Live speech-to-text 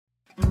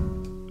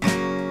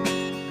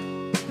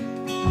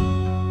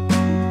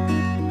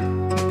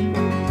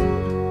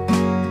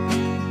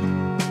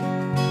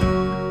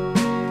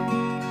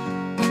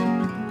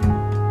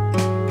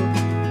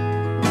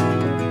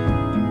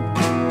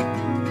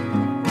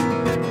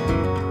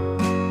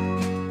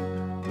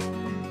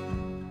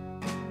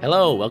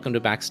Hello, welcome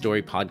to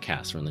Backstory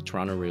Podcast from the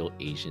Toronto Real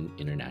Asian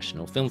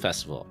International Film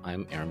Festival.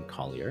 I'm Aaron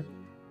Collier,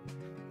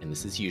 and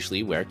this is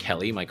usually where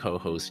Kelly, my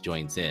co-host,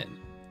 joins in.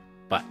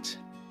 But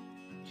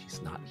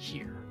she's not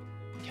here.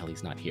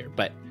 Kelly's not here.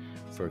 But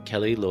for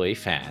Kelly Loy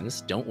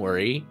fans, don't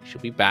worry, she'll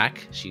be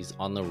back. She's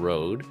on the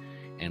road,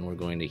 and we're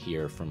going to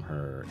hear from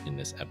her in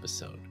this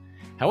episode.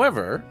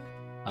 However,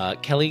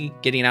 Kelly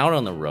getting out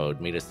on the road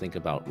made us think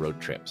about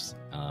road trips,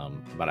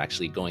 about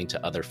actually going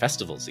to other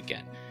festivals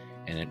again.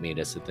 And it made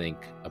us think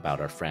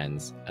about our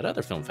friends at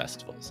other film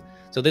festivals.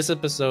 So this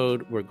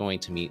episode, we're going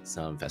to meet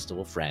some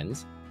festival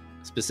friends,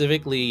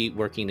 specifically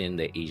working in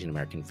the Asian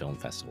American Film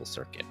Festival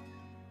circuit.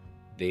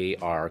 They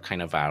are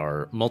kind of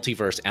our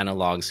multiverse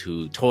analogs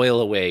who toil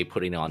away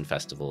putting on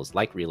festivals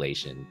like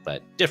Relation,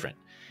 but different,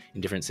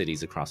 in different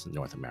cities across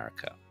North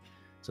America.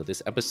 So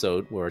this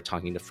episode, we're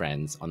talking to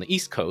friends on the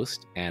East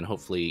Coast, and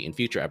hopefully in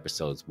future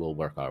episodes, we'll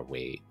work our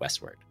way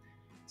westward.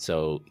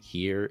 So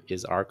here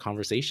is our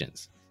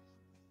conversations.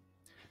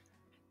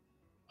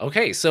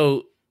 Okay,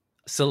 so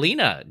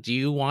Selena, do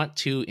you want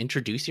to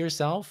introduce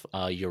yourself,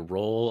 your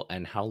role,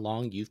 and how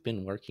long you've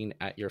been working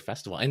at your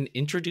festival? And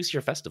introduce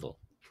your festival.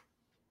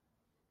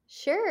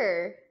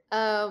 Sure.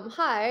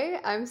 Hi,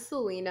 I'm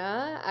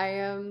Selena. I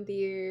am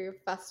the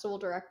festival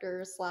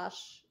director /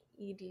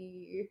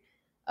 ED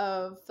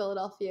of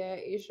Philadelphia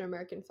Asian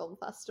American Film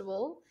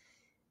Festival.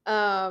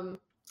 How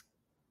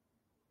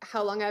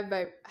long have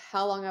I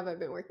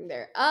been working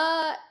there?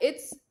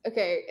 It's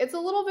okay. It's a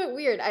little bit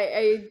weird.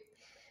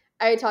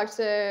 I talk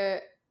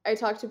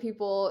to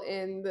people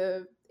in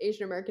the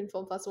Asian American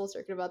Film Festival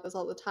circuit about this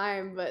all the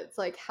time, but it's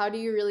like, how do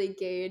you really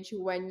gauge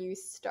when you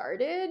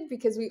started?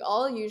 Because we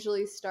all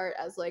usually start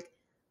as like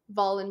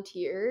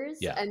volunteers,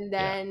 and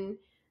then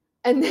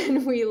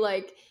we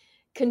like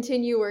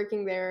continue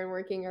working there and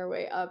working our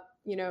way up,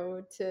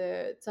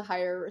 to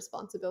higher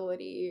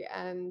responsibility.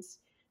 And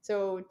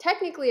so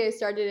technically I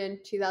started in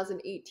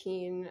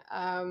 2018.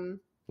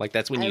 Like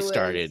that's when you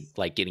started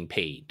like getting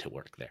paid to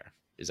work there.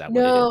 Is that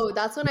what it is? No,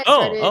 that's when I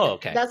started.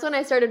 Okay. That's when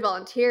I started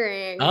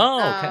volunteering.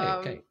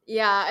 Okay.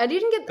 Yeah, I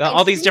didn't get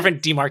all these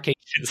different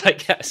demarcations, I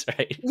guess,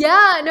 right?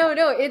 Yeah, no,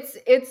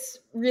 it's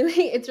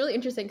really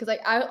interesting because like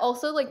I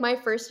also like my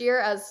first year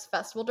as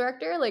festival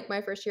director, like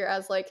my first year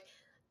as like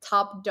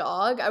top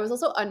dog, I was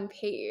also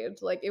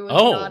unpaid. Like it was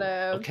not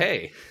a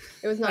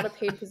It was not a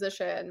paid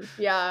position.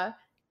 Yeah.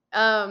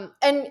 And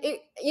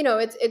it,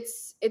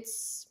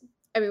 it's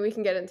I mean, we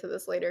can get into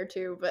this later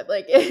too, but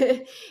like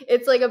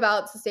it's like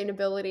about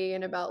sustainability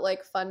and about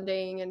like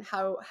funding and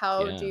how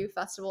do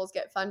festivals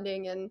get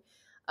funding. And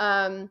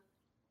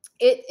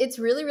it's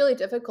really, really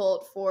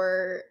difficult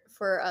for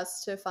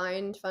us to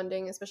find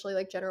funding, especially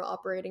like general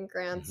operating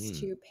grants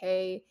to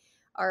pay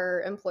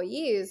our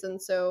employees.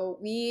 And so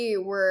we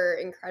were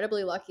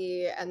incredibly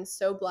lucky and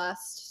so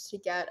blessed to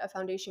get a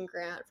foundation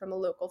grant from a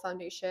local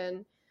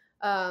foundation,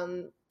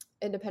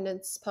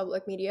 Independence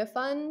Public Media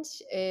Fund,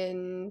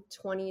 in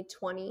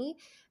 2020.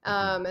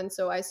 And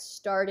so I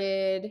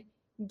started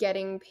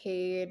getting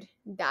paid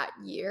that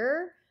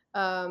year.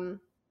 Oh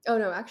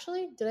no,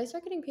 actually, did I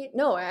start getting paid?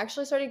 No, I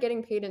actually started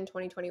getting paid in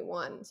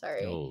 2021.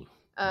 Sorry. Oh,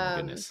 my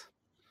goodness.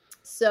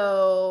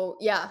 So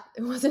yeah,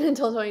 it wasn't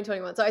until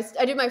 2021. So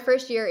I did my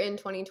first year in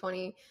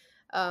 2020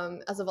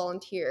 as a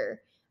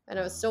volunteer, and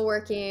I was still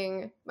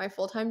working my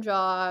full-time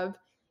job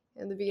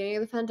in the beginning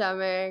of the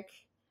pandemic,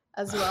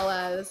 as well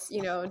as,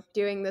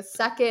 doing the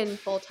second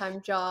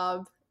full-time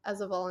job as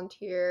a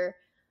volunteer.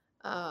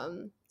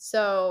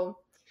 So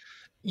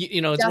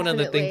it's one of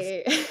the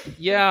things.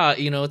 Yeah,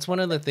 it's one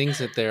of the things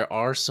that there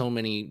are so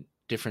many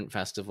different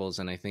festivals,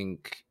 and I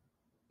think,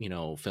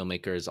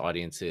 filmmakers,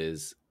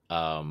 audiences,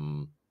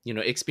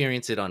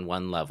 experience it on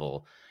one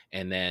level,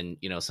 and then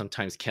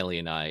sometimes Kelly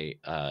and I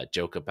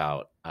joke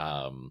about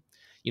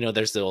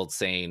there's the old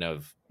saying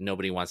of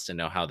nobody wants to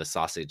know how the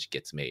sausage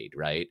gets made,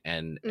 right?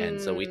 And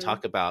so we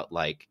talk about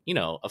like,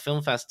 a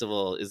film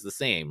festival is the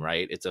same,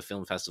 right? It's a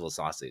film festival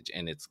sausage,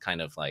 and it's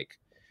kind of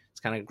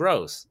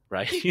gross,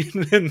 right?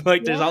 And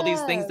like there's all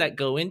these things that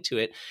go into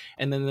it,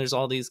 and then there's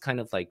all these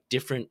kind of like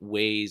different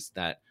ways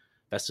that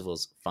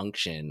festivals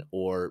function,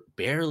 or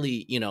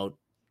barely,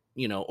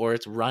 or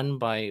it's run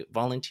by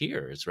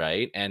volunteers,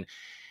 right? And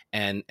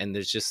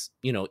there's just,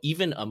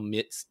 even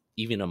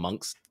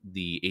amongst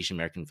the Asian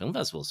American Film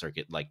Festival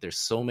circuit, like there's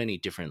so many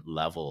different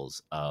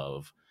levels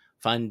of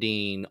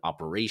funding,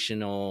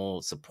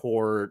 operational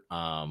support.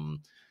 I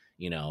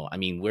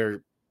mean,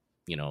 we're,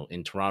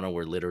 in Toronto,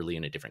 we're literally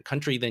in a different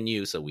country than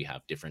you, so we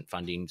have different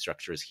funding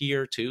structures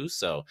here too.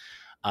 So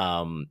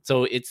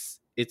it's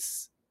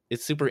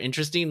super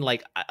interesting.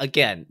 Like,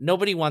 again,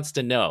 nobody wants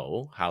to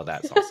know how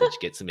that sausage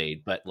gets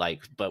made, but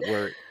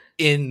we're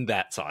in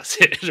that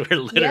sausage. We're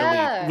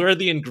literally we're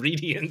the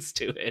ingredients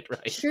to it,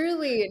 right?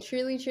 Truly.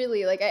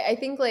 Like I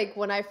think like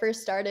when I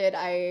first started,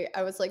 I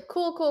was like,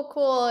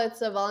 cool.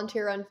 It's a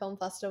volunteer run film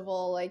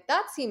festival. Like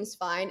that seems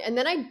fine. And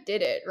then I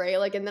did it, right?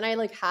 Like, and then I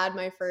like had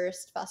my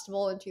first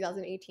festival in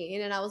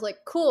 2018, and I was like,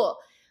 cool.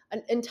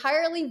 An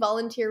entirely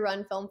volunteer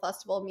run film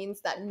festival means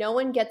that no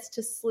one gets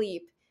to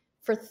sleep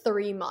for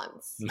 3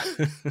 months.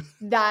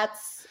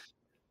 That's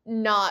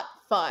not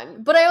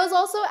fun. But I was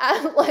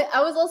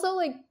also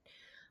like,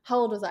 how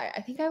old was I?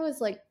 I think I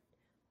was like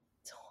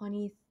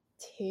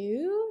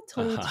 22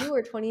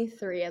 or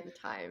 23 at the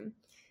time.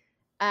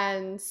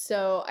 And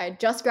so I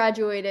just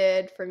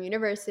graduated from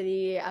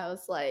university. I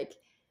was like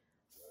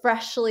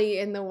freshly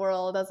in the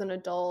world as an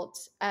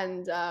adult.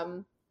 And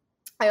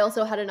I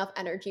also had enough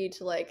energy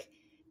to like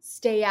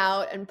stay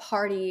out and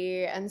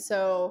party. And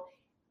so,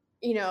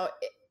 you know,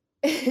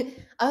 I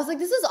was like,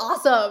 this is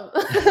awesome.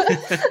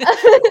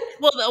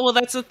 well,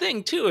 that's the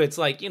thing too. It's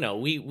like, you know,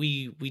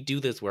 we do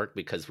this work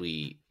because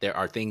there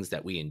are things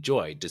that we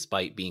enjoy,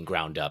 despite being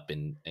ground up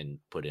and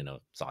put in a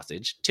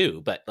sausage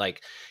too. But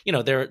like, you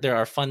know, there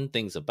are fun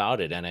things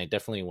about it, and I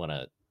definitely want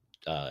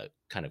to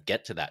kind of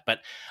get to that. But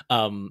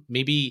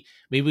maybe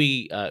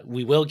we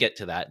will get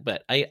to that.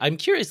 But I'm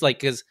curious, like,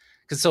 because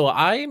so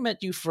I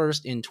met you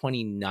first in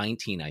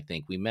 2019. I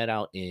think we met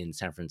out in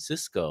San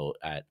Francisco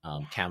at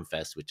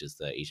CAMFest, which is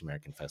the Asian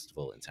American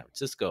Festival in San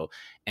Francisco,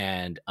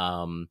 and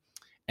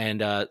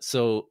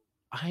so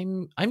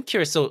I'm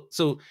curious. So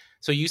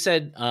you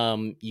said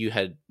you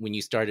had, when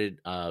you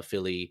started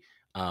Philly.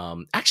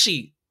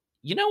 Actually,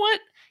 you know what?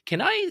 Can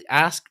I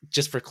ask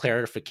just for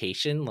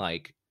clarification?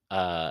 Like,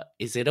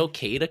 is it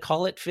okay to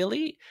call it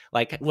Philly?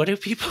 Like, what do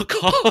people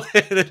call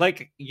it?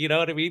 Like, you know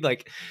what I mean?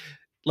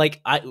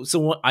 Like I'm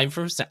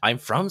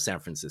from San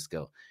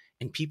Francisco,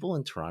 and people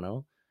in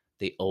Toronto,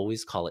 they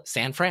always call it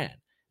San Fran.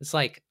 It's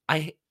like,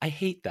 I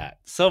hate that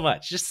so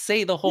much. Just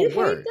say the whole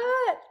word. Hate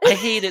that? I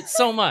hate it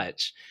so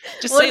much.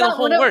 Just say the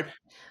whole word.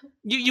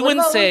 You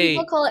wouldn't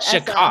say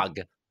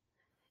Chicago.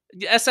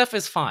 SF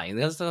is fine.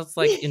 That's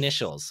like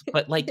initials,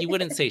 but like you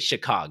wouldn't say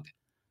Chicago.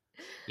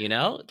 You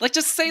know, like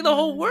just say the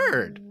whole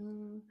word.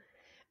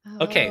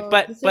 Okay,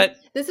 but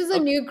this is a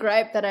new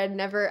gripe that I've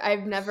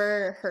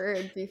never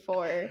heard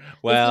before.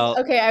 Well,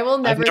 okay, I will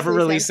never. I've never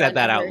really said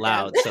that out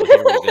loud, so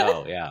here we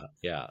go.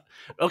 Yeah.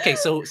 Okay,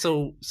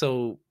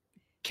 so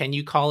can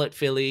you call it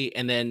Philly?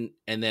 And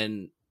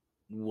then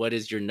what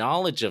is your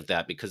knowledge of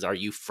that? Because are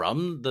you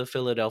from the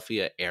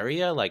Philadelphia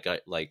area? Like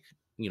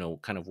you know,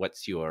 kind of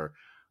what's your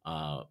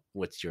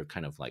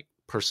kind of like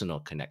personal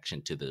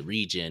connection to the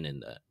region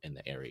and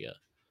the area?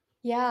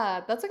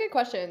 Yeah, that's a good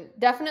question.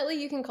 Definitely,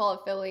 you can call it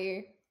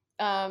Philly.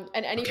 And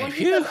anyone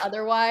who says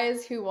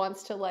otherwise, who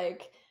wants to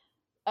like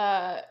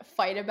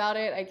fight about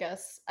it, I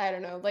guess, I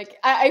don't know. Like,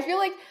 I feel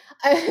like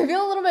I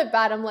feel a little bit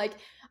bad. I'm like,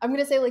 I'm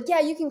gonna say like, yeah,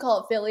 you can call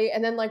it Philly,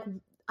 and then like,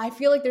 I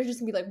feel like there's just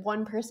gonna be like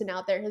one person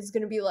out there who's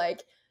gonna be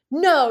like,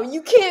 no,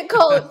 you can't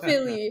call it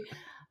Philly.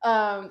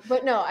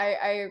 But no,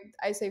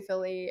 I say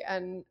Philly,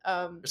 and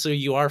so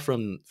you are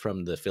from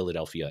the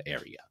Philadelphia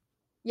area.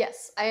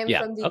 Yes, I am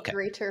from the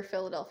greater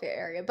Philadelphia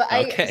area, but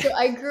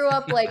I grew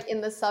up like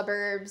in the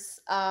suburbs.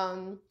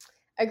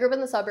 I grew up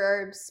in the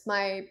suburbs.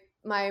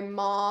 My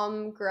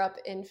mom grew up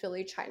in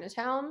Philly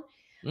Chinatown.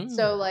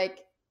 So like,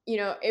 you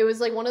know, it was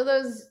like one of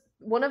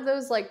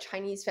those like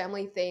Chinese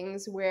family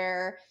things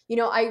where, you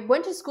know, I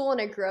went to school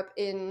and I grew up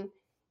in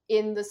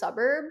the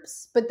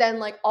suburbs, but then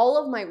like all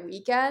of my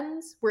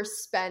weekends were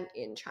spent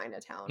in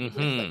Chinatown with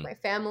like my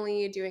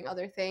family doing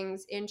other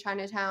things in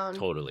Chinatown.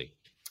 Totally.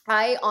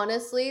 I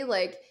honestly,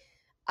 like,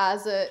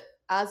 as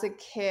a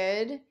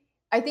kid,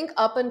 I think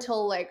up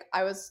until like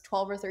I was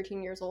 12 or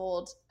 13 years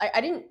old, I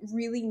didn't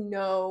really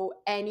know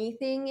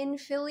anything in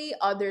Philly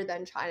other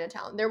than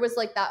Chinatown. There was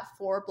like that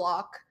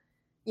 4-block,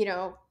 you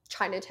know,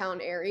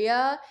 Chinatown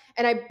area,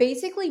 and I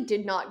basically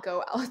did not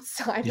go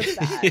outside of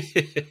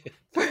that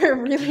for a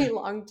really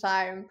long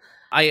time.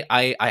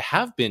 I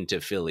have been to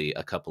Philly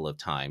a couple of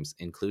times,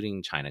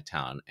 including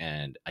Chinatown,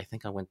 and I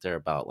think I went there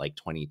about like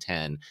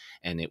 2010,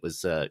 and it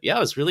was it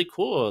was really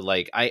cool.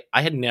 Like I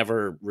had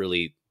never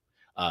really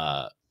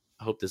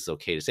I hope this is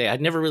okay to say, I'd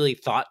never really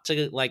thought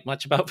to like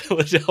much about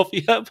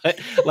Philadelphia, but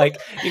like,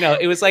 you know,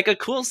 it was like a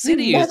cool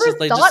city. You never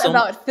thought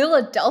about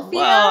Philadelphia?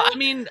 Well, I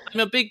mean, I'm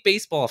a big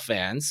baseball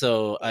fan,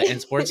 so and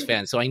sports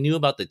fan, so I knew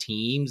about the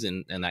teams,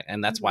 and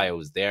that's why I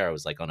was there. I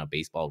was like on a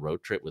baseball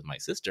road trip with my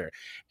sister,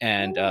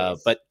 and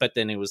Nice. but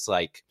then it was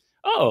like,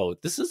 oh,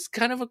 this is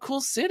kind of a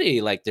cool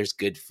city. Like there's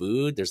good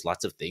food, there's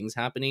lots of things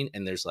happening,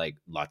 and there's like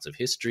lots of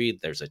history.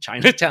 There's a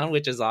Chinatown,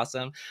 which is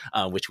awesome,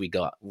 which we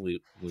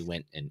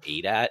went and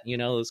ate at, you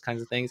know, those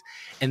kinds of things.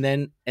 And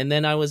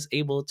then I was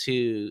able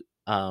to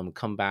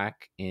come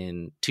back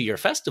to your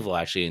festival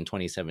actually in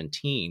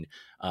 2017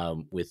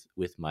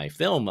 with my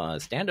film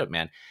Stand Up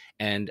Man,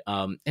 and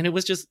it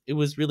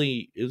was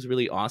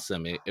really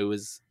awesome. It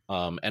was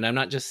and I'm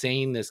not just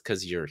saying this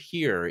because you're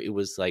here. It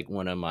was like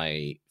one of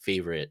my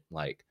favorite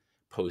like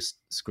post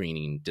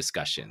screening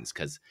discussions,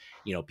 because,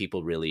 you know,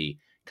 people really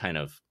kind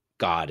of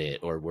got it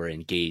or were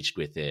engaged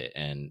with it,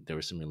 and there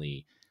were some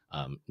really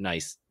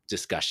nice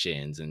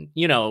discussions. And,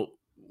 you know,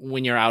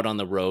 when you're out on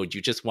the road,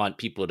 you just want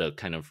people to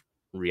kind of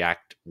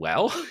react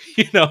well,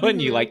 you know, and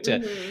you like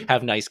to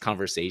have nice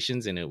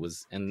conversations, and it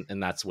was and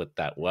that's what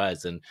that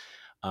was. And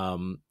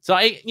so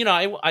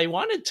I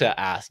wanted to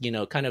ask, you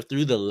know, kind of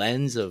through the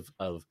lens of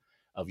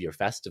your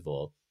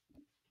festival,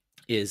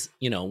 is,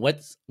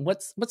 what's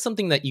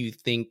something that you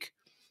think,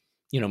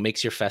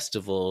 makes your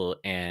festival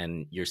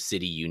and your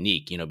city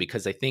unique,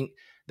 because I think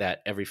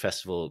that every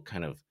festival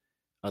kind of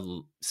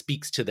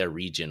speaks to their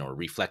region or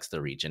reflects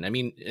the region. I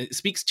mean, it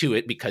speaks to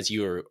it because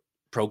you're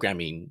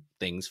programming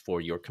things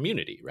for your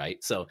community,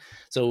 right? So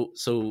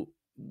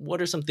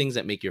what are some things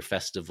that make your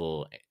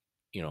festival,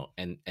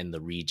 and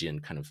the region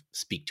kind of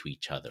speak to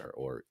each other,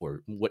 or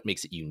what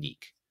makes it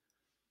unique?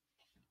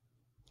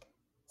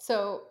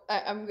 So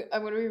I'm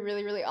going to be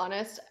really, really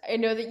honest. I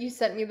know that you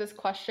sent me this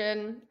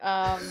question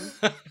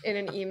in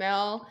an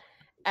email,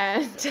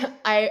 and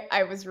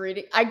I was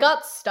reading. I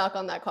got stuck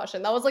on that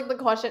question. That was like the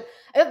question.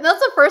 That's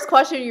the first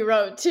question you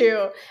wrote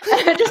too,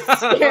 and I just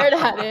stared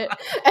at it,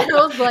 and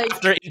I was like,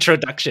 after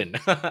introduction.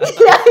 Yeah,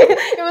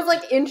 it was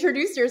like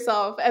introduce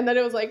yourself, and then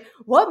it was like,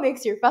 what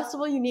makes your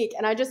festival unique?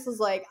 And I just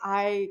was like,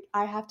 I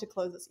have to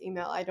close this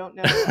email. I don't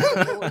know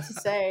what to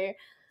say,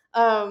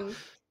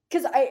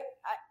 because I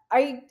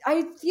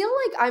feel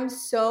like I'm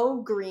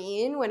so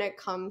green when it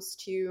comes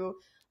to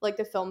like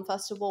the film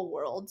festival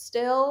world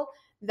still,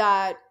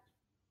 that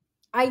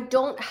I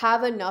don't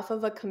have enough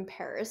of a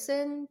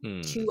comparison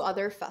to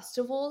other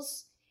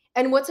festivals.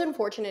 And what's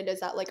unfortunate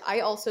is that like I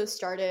also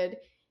started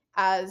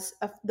as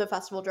the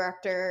festival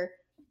director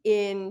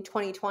in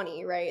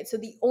 2020, right? So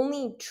the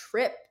only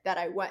trip that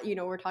I went,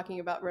 we're talking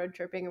about road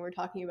tripping and we're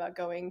talking about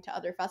going to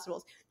other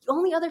festivals. The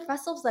only other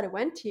festivals that I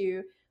went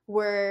to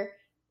were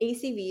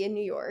ACV in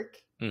New York,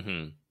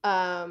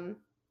 CamFest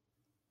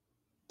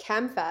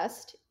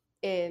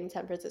in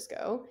San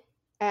Francisco,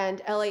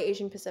 and LA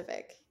Asian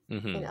Pacific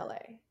in LA.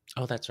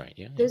 Oh, that's right.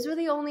 Yeah. Those were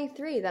the only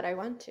 3 that I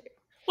went to.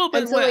 Well,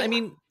 but so, I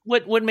mean,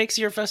 what makes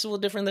your festival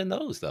different than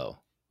those though?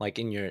 Like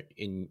I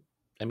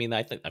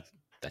think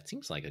that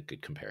seems like a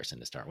good comparison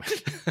to start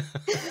with.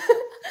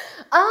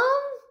 I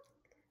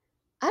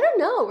don't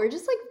know. We're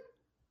just like,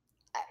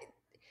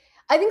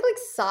 I think like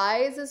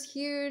size is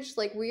huge.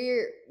 Like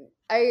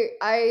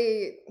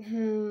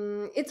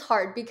it's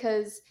hard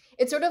because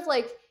it's sort of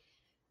like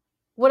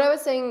what I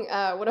was saying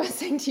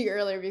to you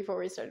earlier before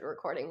we started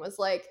recording was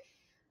like,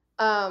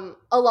 a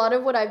lot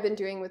of what I've been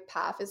doing with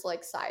PAF is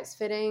like size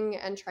fitting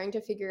and trying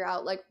to figure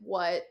out like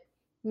what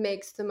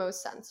makes the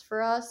most sense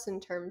for us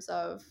in terms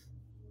of,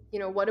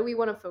 what do we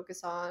want to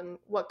focus on?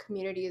 What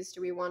communities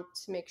do we want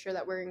to make sure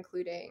that we're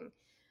including?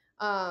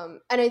 And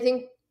I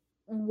think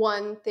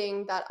one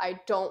thing that I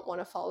don't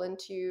want to fall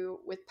into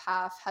with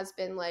PAF has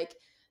been like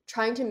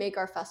trying to make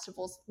our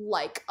festivals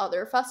like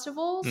other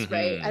festivals,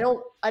 right?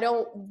 I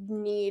don't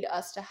need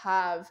us to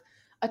have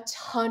a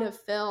ton of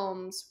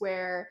films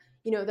where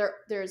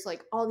there's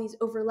like all these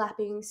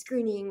overlapping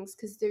screenings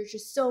because there's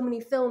just so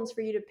many films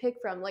for you to pick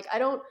from. Like I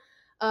don't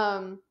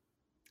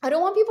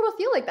want people to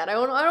feel like that. I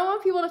don't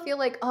want people to feel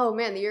like, oh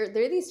man, there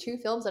are these 2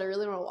 films that I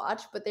really want to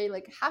watch, but they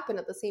like happen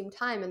at the same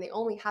time and they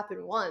only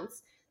happen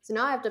once. So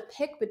now I have to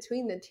pick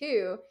between the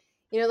 2.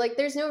 Like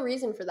there's no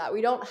reason for that.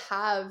 We don't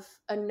have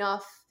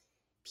enough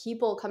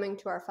people coming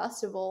to our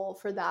festival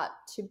for that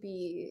to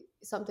be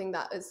something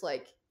that is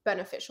like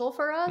beneficial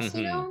for us,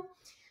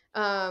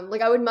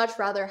 like I would much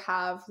rather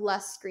have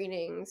less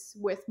screenings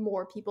with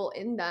more people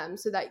in them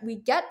so that we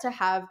get to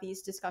have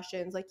these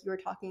discussions like you were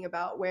talking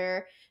about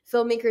where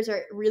filmmakers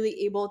are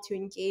really able to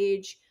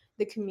engage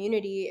the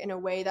community in a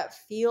way that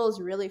feels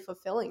really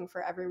fulfilling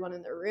for everyone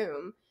in the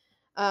room.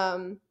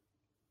 And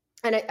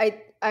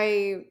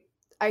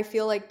I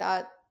feel like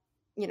that,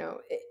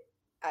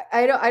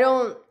 I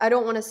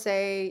don't want to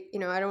say,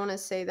 I don't want to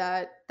say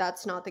that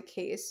that's not the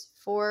case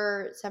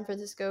for San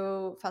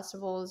Francisco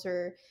festivals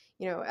or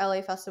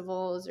LA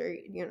festivals or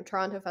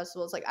Toronto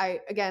festivals. Like I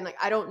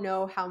don't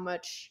know how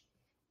much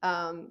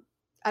I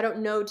don't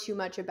know too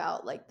much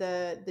about like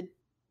the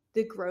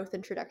growth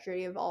and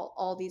trajectory of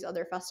all these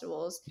other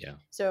festivals. Yeah.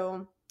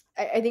 So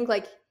I think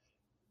like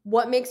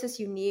what makes us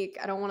unique,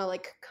 I don't want to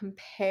like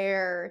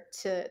compare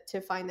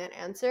to find that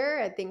answer.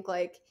 I think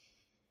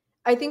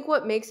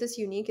what makes us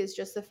unique is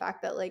just the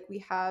fact that like we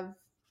have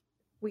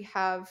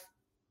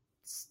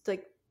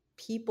like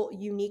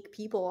unique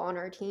people on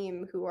our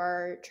team who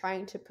are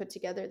trying to put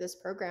together this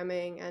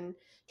programming and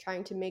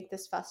trying to make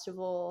this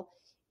festival,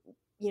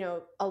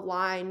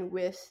 align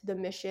with the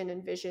mission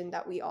and vision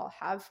that we all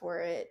have for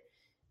it.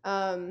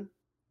 I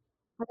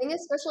think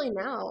especially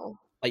now.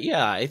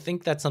 Yeah, I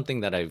think that's something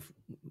that I've,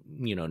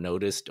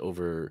 noticed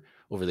over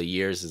the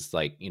years is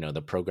like,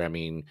 the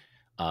programming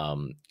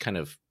kind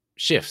of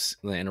shifts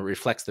and it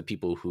reflects the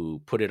people who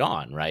put it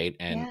on, right?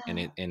 And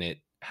it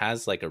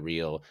has like a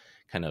real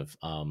kind of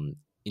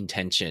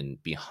intention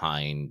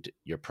behind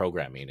your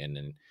programming,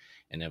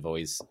 and I've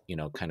always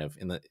kind of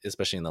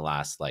especially in the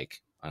last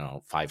like I don't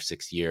know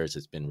 5-6 years,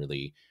 it's been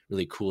really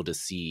really cool to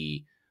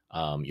see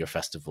your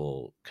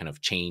festival kind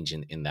of change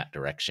in that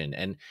direction.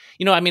 And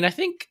I mean, I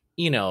think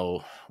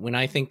when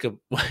I think of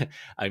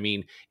I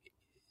mean,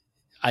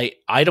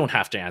 I don't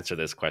have to answer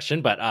this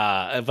question, but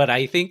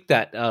I think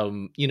that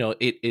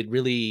it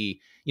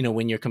really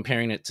when you're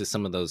comparing it to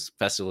some of those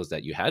festivals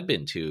that you had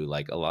been to,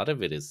 like a lot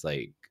of it is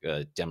like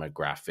a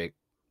demographic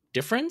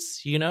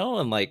difference,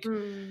 and like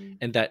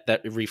and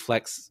that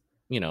reflects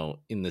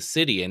in the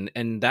city.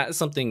 And that's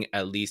something,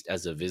 at least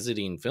as a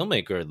visiting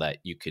filmmaker, that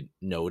you could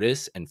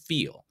notice and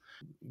feel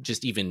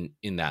just even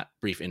in that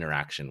brief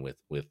interaction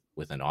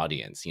with an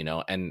audience,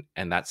 and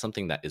that's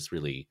something that is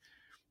really,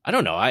 I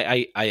don't know,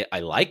 I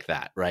like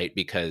that, right?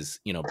 Because,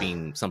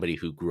 being somebody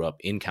who grew up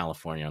in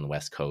California on the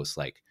West Coast,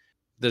 like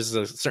there's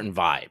a certain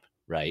vibe,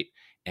 right?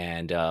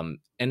 And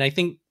I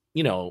think,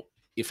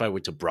 if I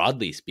were to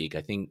broadly speak,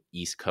 I think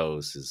East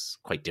Coast is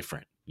quite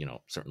different.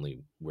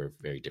 Certainly we're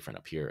very different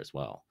up here as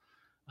well.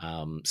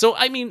 So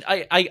I mean,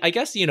 I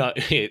guess,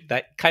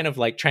 that kind of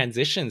like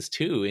transitions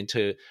too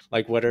into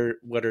like what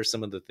are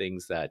some of the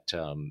things that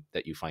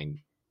that you find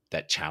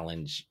that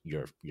challenge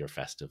your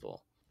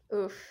festival?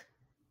 Oof.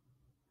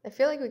 I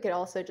feel like we could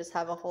also just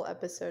have a whole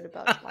episode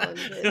about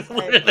challenges.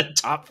 What are the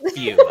top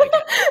few? I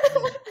guess.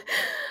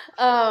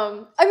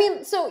 I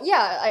mean, so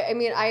yeah, I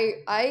mean,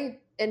 I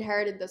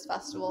inherited this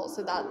festival,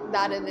 so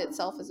that in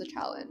itself is a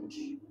challenge,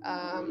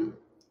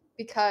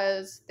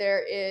 because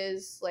there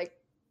is like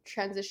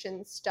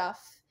transition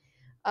stuff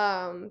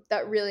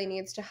that really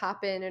needs to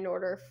happen in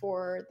order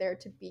for there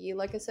to be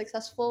like a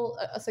successful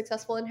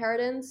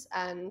inheritance.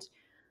 And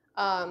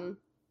I,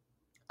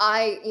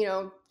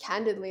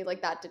 candidly,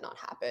 like that did not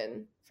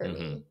happen for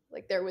me.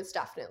 Like there was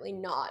definitely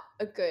not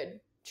a good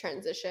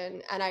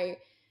transition. And I,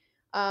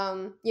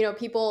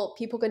 people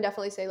can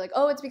definitely say like,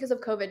 oh, it's because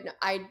of COVID. No,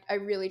 I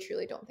really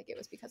truly don't think it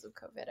was because of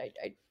COVID.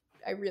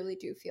 I really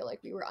do feel like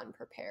we were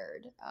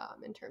unprepared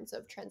in terms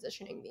of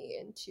transitioning me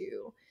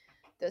into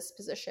this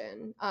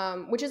position,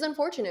 which is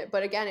unfortunate.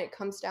 But again, it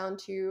comes down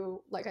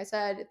to, like I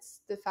said,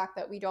 it's the fact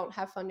that we don't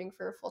have funding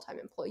for a full-time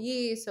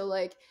employee. So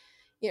like,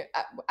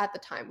 at the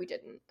time we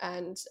didn't.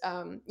 And,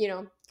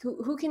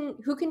 who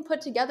can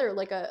put together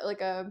like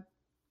a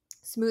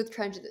smooth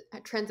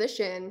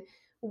transition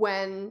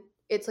when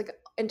it's like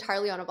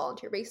entirely on a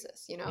volunteer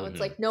basis, it's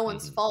like no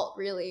one's fault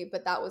really,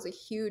 but that was a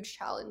huge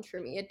challenge for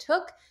me. It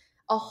took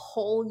a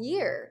whole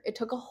year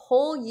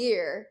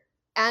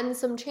and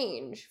some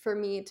change for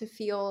me to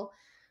feel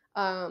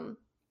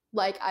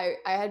like I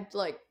had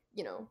like,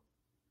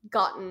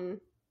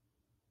 gotten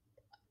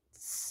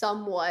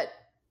somewhat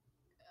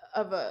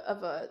of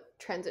a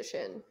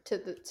transition to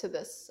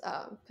this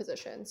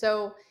position.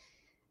 So,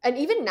 and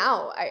even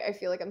now I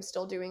feel like I'm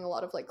still doing a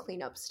lot of like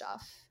cleanup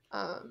stuff.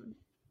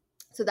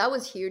 So that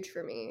was huge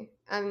for me.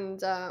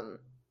 And that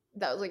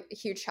was like a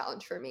huge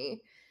challenge for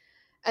me.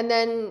 And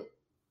then,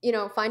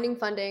 finding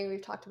funding,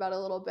 we've talked about a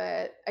little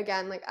bit.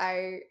 Again, like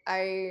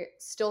I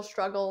still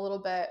struggle a little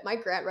bit. My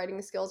grant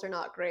writing skills are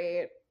not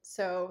great.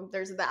 So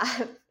there's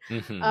that.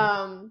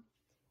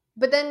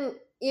 But then,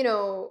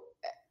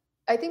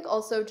 I think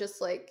also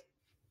just like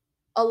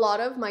a lot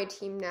of my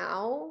team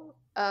now,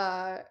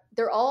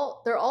 they're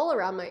all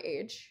around my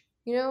age,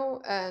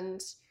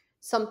 and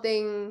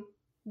something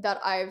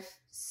that I've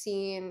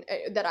seen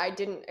that I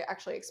didn't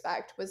actually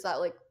expect was that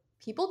like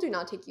people do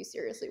not take you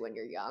seriously when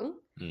you're young.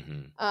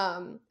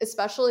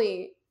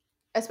 Especially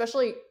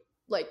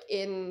like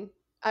in,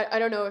 I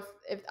don't know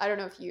if I don't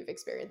know if you've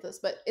experienced this,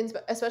 but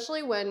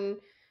especially when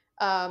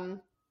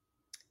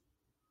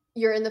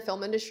you're in the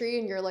film industry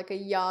and you're like a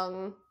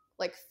young,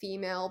 like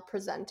female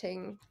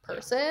presenting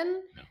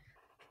person,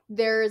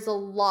 there's a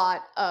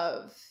lot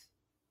of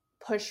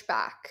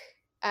pushback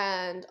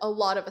and a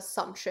lot of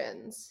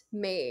assumptions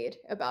made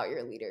about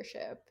your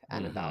leadership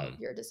and about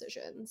your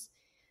decisions.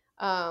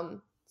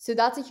 So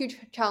that's a huge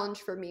challenge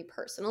for me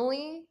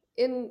personally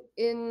in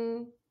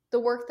the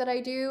work that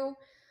I do.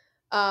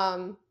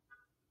 And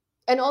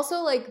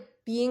also like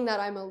being that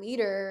I'm a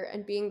leader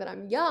and being that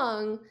I'm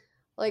young,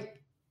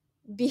 like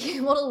being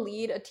able to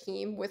lead a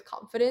team with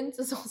confidence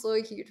is also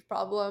a huge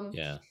problem.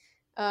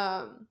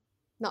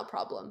 Not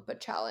problem, but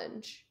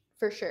challenge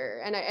for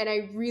sure. And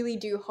I really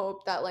do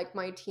hope that like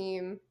my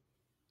team,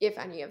 if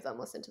any of them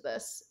listen to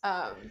this,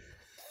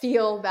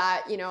 feel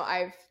that,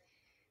 I've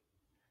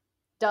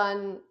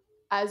done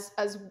as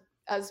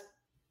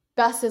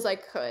best as I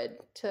could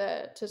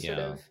to sort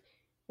of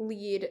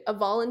lead a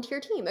volunteer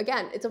team.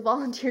 Again, it's a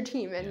volunteer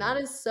team, and that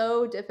is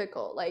so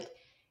difficult. Like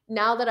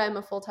now that I'm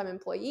a full-time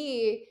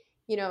employee,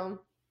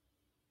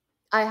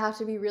 I have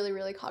to be really,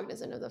 really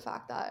cognizant of the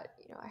fact that,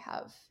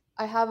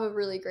 I have a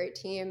really great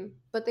team,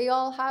 but they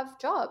all have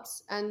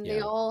jobs and they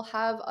all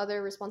have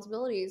other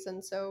responsibilities.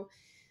 And so,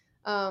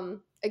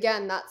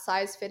 again, that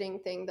size fitting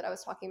thing that I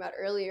was talking about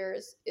earlier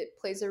it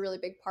plays a really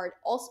big part.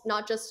 Also,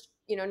 not just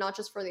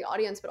for the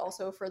audience, but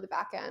also for the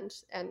back end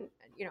and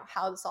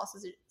how the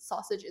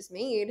sausage is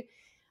made,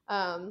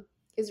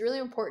 is really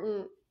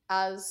important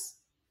as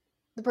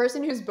the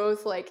person who's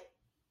both like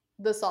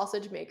the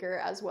sausage maker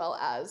as well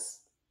as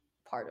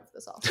part of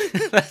the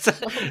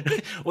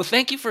sausage. Well,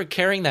 thank you for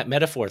carrying that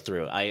metaphor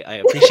through. I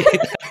appreciate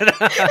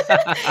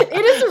that.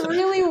 It is a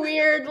really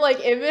weird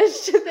like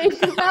image to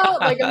think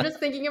about. Like I'm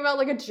just thinking about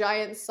like a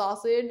giant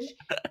sausage.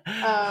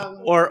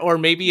 Or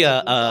maybe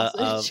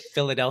a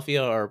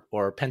Philadelphia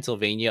or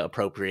Pennsylvania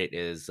appropriate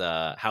is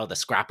how the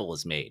scrapple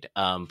is made.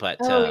 But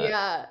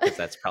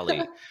that's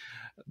probably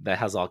that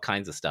has all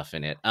kinds of stuff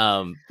in it.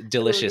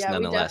 Delicious. Ooh, yeah,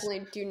 nonetheless. We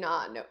definitely do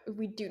not know.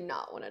 We do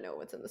not want to know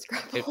what's in the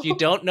Scrapple. If you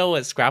don't know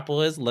what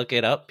Scrapple is, look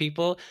it up,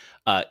 people.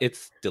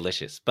 It's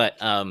delicious. But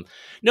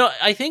no,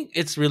 I think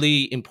it's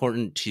really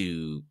important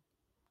to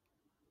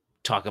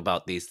talk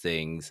about these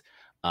things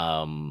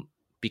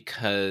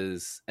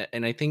because,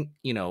 and I think,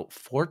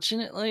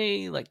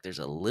 fortunately, like there's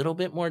a little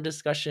bit more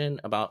discussion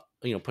about,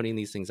 putting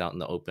these things out in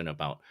the open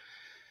about,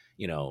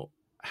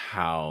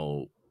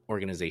 how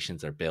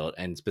organizations are built,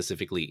 and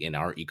specifically in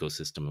our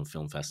ecosystem of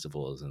film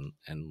festivals,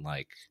 and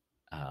like,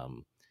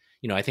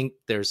 I think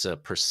there's a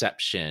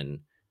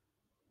perception,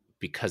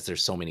 because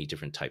there's so many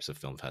different types of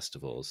film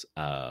festivals,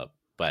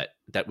 but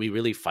that we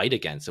really fight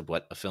against of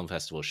what a film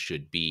festival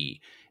should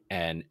be,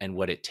 and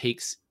what it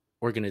takes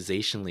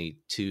organizationally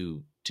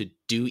to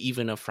do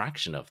even a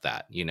fraction of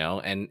that,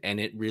 and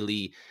it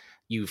really,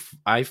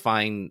 I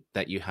find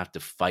that you have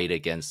to fight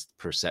against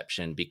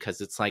perception,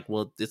 because it's like,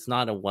 well, it's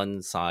not a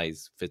one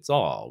size fits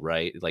all,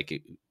 right?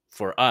 Like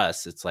for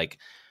us, it's like,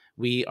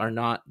 we are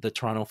not the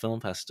Toronto Film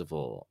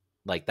Festival.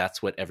 Like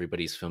that's what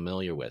everybody's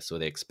familiar with, so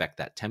they expect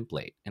that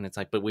template, and it's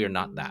like, but we are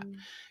not that,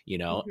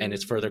 and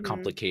it's further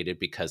complicated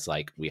because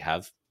like we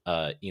have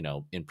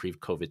in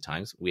pre-COVID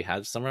times, we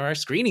have some of our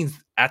screenings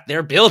at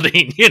their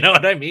building, you know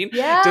what I mean?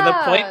 Yeah. To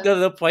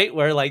the point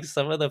where like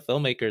some of the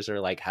filmmakers are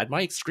like, had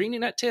my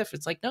screening at TIFF.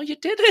 It's like, no, you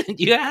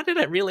didn't. You had it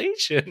at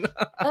Relation.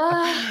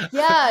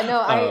 Yeah,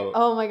 no,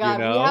 oh my God,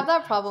 we have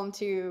that problem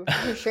too,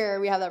 for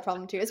sure. We have that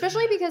problem too,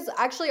 especially because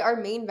actually our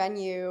main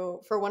venue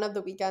for one of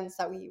the weekends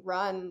that we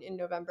run in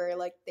November,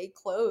 like they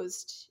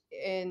closed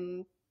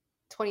in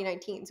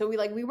 2019. So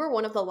we were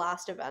one of the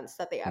last events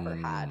that they ever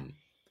had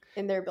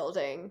in their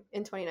building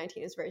in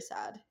 2019. Is very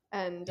sad.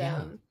 And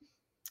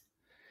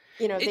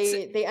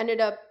they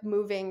ended up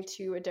moving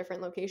to a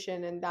different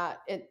location, and that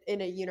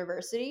in a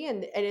university,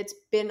 and it's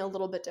been a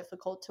little bit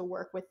difficult to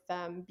work with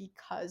them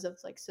because of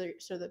like sort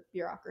of the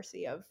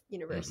bureaucracy of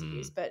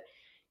universities. But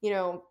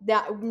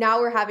that now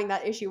we're having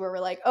that issue where we're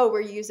like, oh,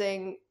 we're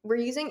using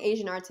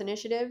Asian Arts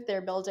Initiative.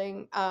 They're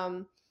building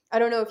I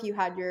don't know if you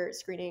had your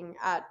screening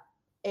at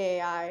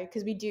AAI,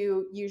 because we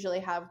do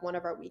usually have one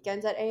of our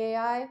weekends at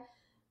AAI.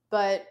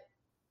 But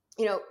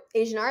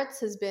Asian Arts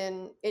has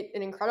been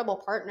an incredible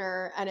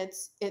partner, and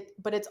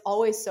but it's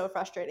always so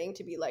frustrating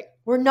to be like,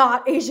 we're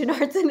not Asian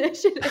Arts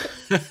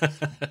Initiative.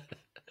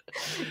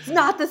 It's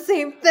not the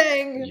same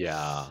thing.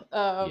 Yeah.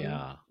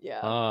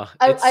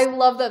 I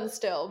love them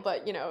still,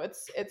 but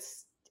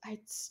it's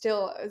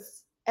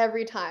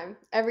every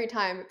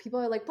time people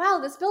are like, wow,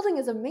 this building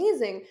is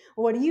amazing.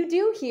 What do you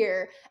do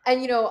here?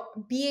 And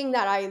being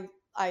that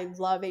I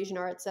love Asian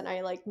Arts, and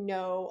I like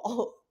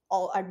know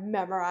I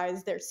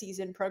memorized their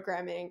season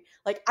programming.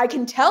 Like I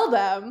can tell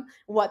them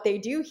what they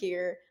do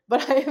here,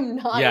 but I am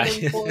not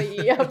an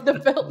employee of the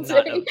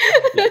building.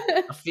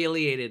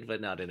 Affiliated, but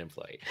not an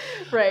employee.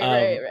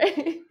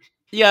 Right.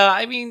 Yeah,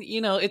 I mean,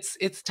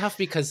 it's tough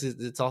because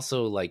it's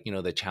also like,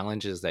 the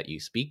challenges that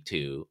you speak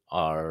to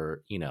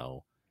are,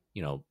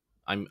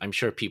 I'm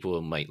sure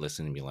people might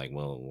listen and be like,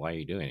 well, why are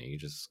you doing it? You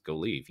just go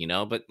leave,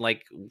 but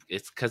like,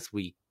 it's because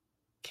we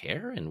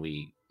care and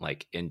we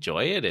like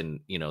enjoy it, and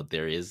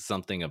there is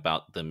something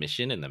about the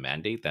mission and the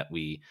mandate that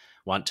we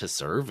want to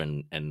serve,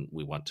 and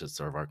we want to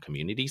serve our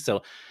community.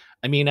 So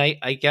I mean,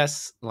 I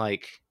guess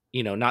like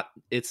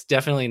it's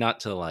definitely not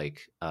to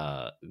like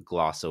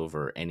gloss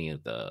over any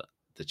of the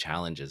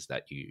challenges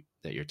that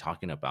you're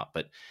talking about,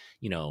 but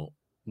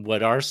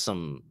what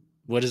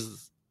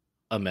is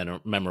a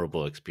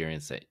memorable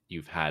experience that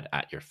you've had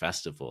at your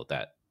festival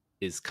that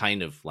is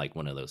kind of like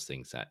one of those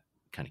things that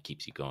kind of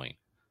keeps you going?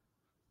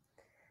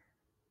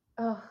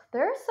 Oh,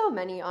 there are so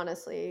many,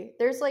 honestly.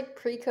 There's like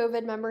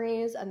pre-COVID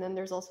memories, and then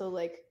there's also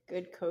like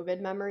good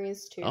COVID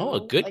memories too. Oh,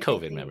 a good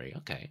COVID memory.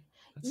 Okay.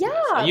 That's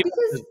nice. You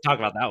because don't talk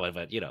about that one,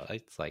 but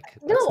it's like,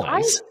 that's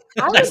nice.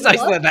 I that's nice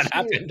that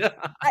happened.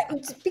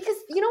 Because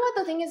you know what,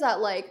 the thing is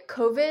that like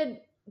COVID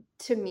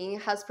to me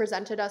has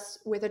presented us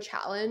with a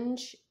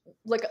challenge,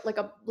 like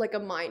a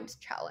mind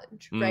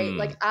challenge, right?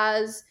 Like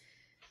as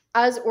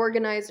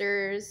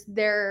organizers,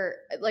 they're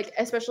like,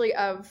 especially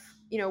of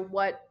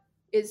what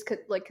is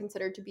like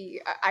considered to be,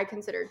 I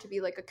consider to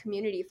be like a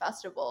community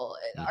festival.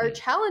 Our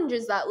challenge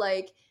is that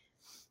like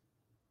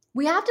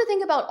we have to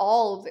think about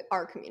all of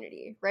our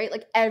community, right?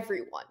 Like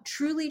everyone,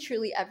 truly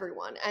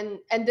everyone.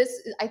 And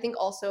this, I think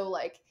also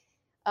like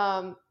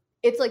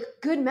it's like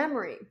good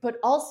memory, but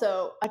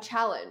also a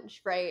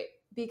challenge, right?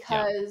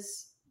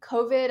 Because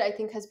COVID, I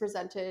think, has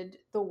presented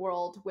the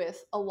world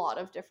with a lot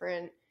of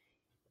different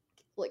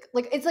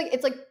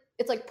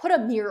it's like put a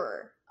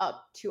mirror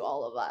up to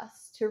all of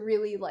us to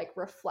really like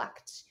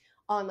reflect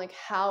on like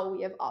how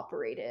we have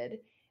operated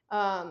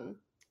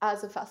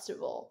as a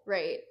festival,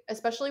 right?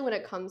 Especially when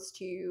it comes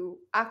to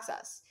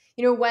access.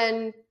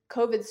 When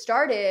COVID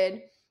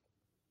started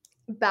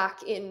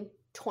back in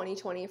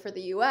 2020 for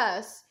the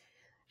US,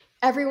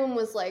 everyone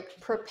was like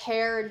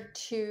prepared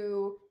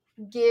to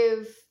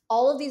give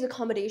all of these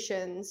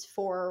accommodations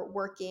for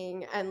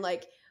working, and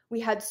like we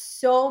had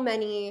so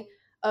many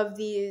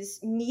these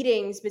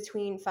meetings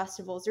between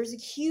festivals. There's a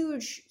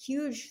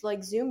huge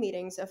like Zoom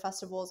meetings of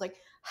festivals. Like,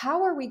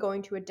 how are we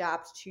going to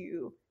adapt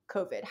to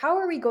COVID? How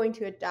are we going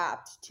to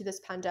adapt to this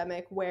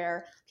pandemic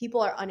where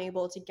people are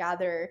unable to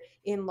gather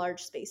in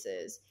large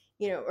spaces,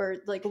 or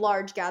like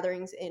large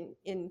gatherings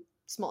in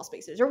small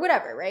spaces or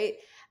whatever, right?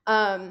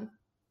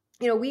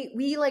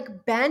 We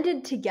like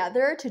banded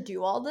together to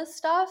do all this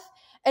stuff.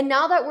 And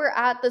now that we're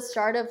at the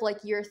start of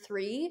like year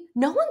 3,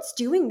 no one's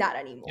doing that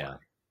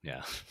anymore.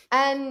 Yeah.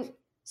 And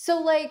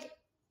so like,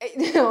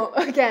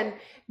 again,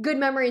 good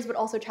memories, but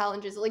also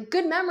challenges. Like,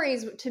 good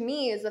memories to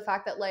me is the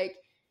fact that like,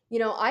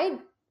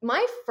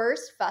 my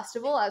first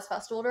festival as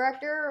festival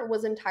director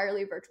was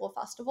entirely virtual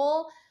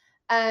festival.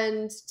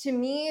 And to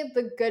me,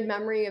 the good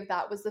memory of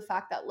that was the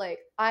fact that like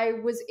I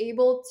was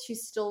able to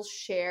still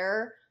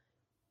share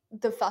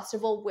the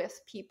festival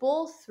with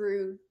people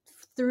through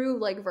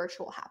like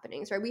virtual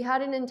happenings, right? We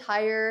had an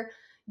entire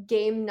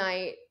game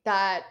night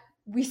that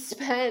we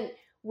spent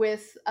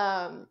with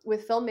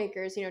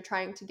filmmakers,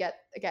 trying to get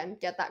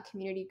that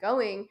community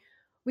going.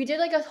 We did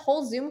like a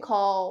whole Zoom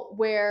call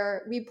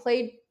where we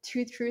played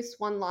Two Truths,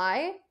 One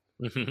Lie.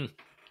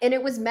 And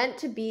it was meant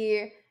to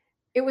be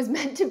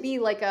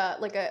like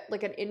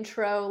an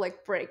intro,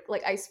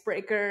 like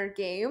icebreaker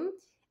game.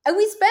 And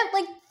we spent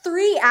like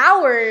 3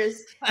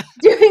 hours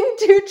doing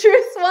Two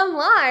Truths, One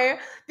Lie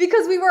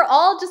because we were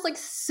all just like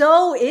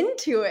so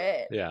into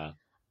it. Yeah.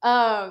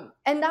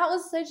 And that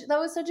was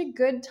such a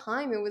good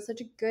time. It was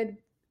such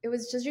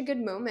a good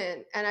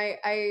moment. And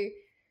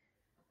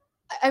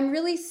I'm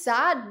really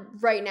sad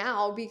right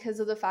now because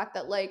of the fact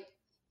that like,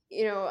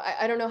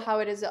 I don't know how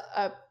it is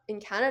up in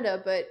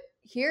Canada, but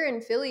here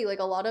in Philly, like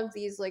a lot of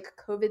these like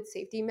COVID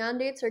safety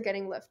mandates are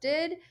getting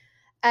lifted.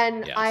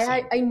 And Yeah,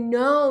 I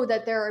know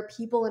that there are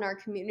people in our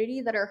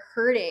community that are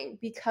hurting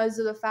because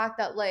of the fact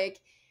that like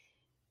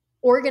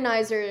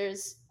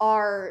organizers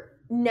are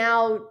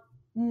now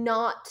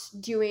not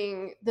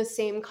doing the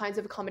same kinds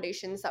of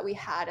accommodations that we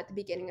had at the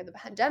beginning of the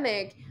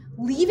pandemic,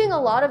 leaving a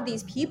lot of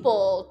these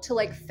people to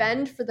like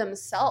fend for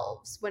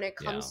themselves when it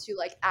comes to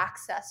like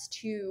access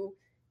to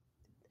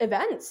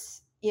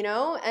events,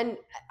 and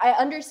I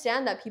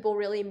understand that people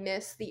really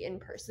miss the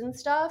in-person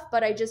stuff,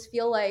 but I just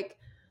feel like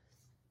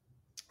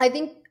I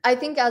think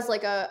as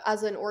like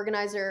as an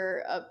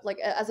organizer, like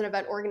as an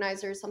event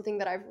organizer, something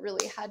that I've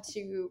really had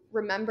to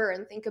remember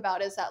and think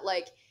about is that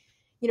like,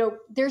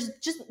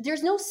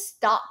 there's no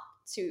stop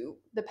to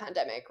the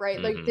pandemic, right?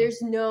 Like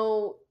there's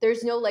no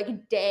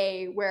like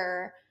day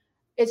where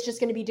it's just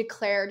going to be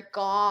declared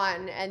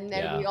gone and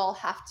then we all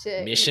have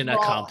to mission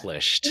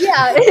accomplished.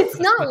 Yeah, it's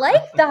not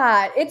like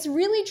that. It's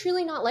really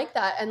truly not like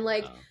that. And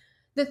like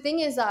the thing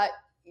is that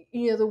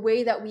the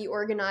way that we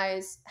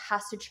organize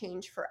has to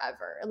change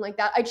forever. And like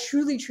that, I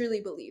truly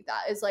believe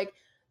that is like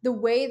the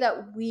way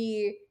that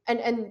we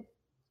and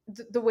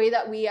the way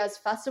that we as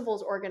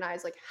festivals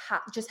organize like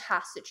just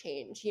has to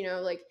change.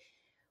 Like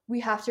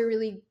we have to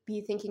really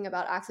be thinking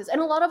about access,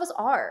 and a lot of us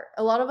are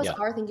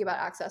thinking about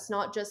access,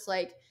 not just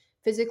like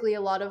physically.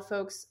 A lot of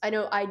folks, I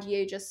know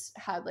IDA just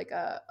had like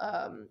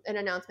an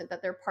announcement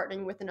that they're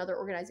partnering with another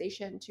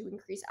organization to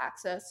increase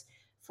access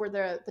for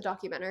the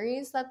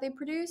documentaries that they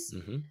produce.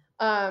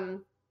 And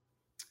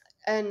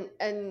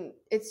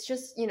it's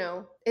just,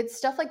 it's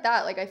stuff like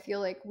that. Like I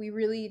feel like we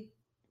really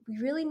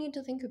need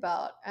to think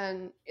about,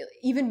 and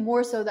even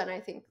more so than I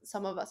think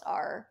some of us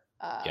are.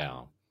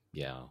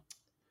 Yeah.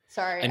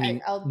 Sorry, I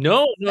mean, I'll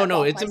no,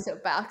 it's my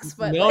soapbox,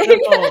 but no, like...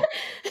 no.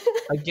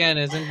 Again,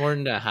 it's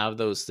important to have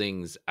those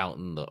things out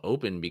in the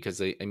open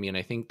because I mean,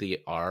 I think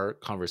they are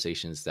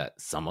conversations that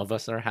some of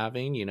us are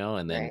having,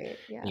 and then, Right,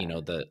 yeah.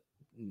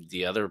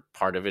 The other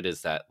part of it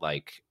is that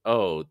like,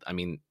 oh, I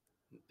mean,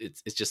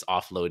 it's just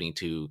offloading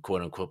to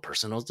quote unquote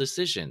personal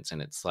decisions.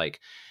 And it's like,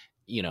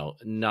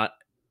 not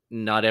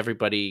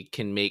everybody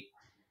can make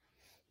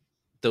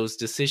those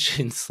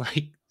decisions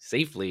like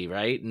safely.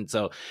 Right. And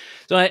so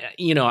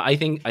I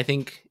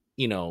think,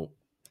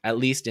 at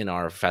least in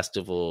our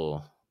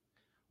festival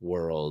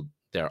world,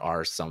 there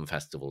are some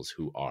festivals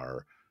who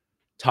are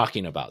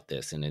talking about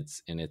this, and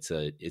it's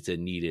a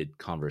needed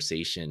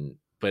conversation,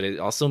 but it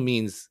also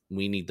means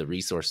we need the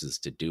resources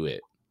to do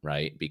it,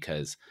 right?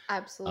 Because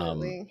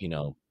Absolutely.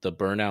 the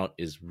burnout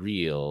is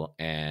real,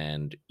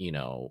 and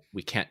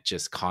we can't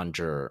just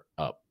conjure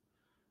up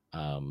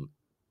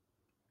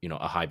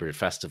a hybrid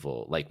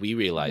festival. Like we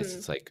realize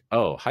it's like,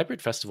 oh,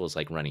 hybrid festival is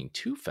like running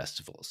 2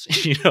 festivals.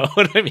 You know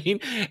what I mean?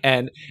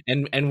 And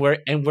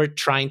we're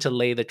trying to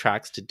lay the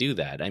tracks to do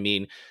that. I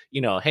mean,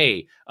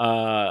 hey,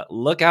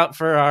 look out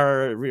for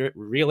our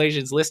Real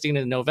Asians listing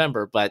in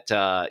November, but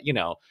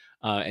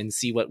and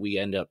see what we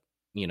end up,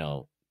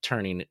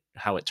 turning,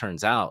 how it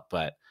turns out.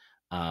 But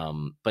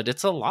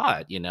it's a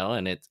lot,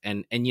 and it's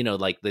and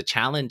like the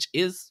challenge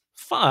is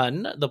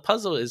fun, the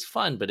puzzle is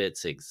fun, but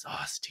it's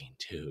exhausting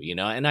too,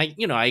 and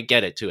I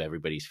get it too.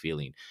 Everybody's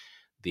feeling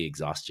the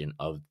exhaustion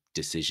of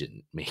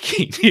decision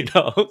making.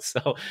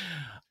 So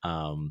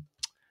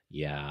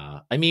yeah,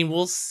 I mean,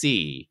 we'll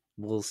see.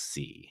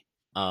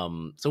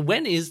 So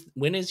when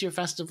is your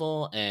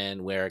festival,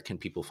 and where can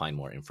people find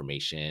more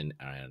information?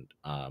 And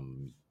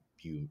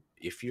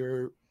if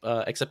you're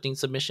accepting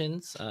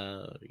submissions,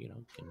 can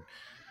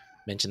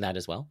mention that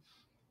as well.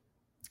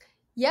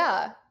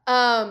 Yeah.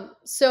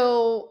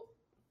 So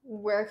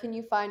where can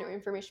you find more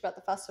information about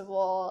the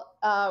festival?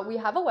 We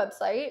have a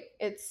website.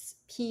 It's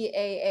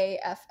paaff.org.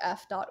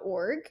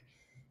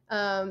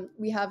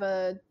 We have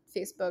a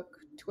Facebook,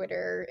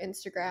 Twitter,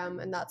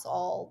 Instagram, and that's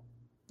all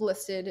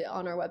listed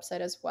on our website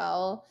as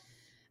well.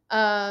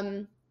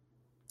 And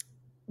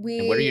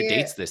what are your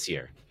dates this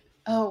year?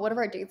 Oh, what are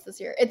our dates this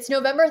year? It's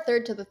November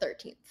 3rd to the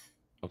 13th.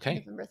 Okay.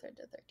 November 3rd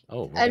to 13th.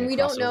 Oh, and we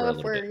don't know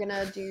if we're going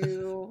to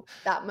do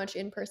that much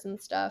in-person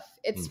stuff.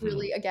 It's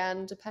really,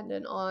 again,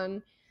 dependent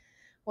on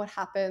what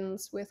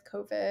happens with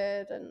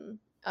COVID. And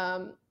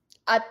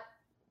at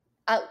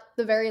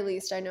the very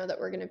least, I know that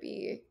we're going to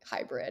be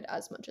hybrid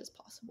as much as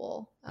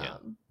possible.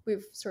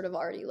 We've sort of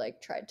already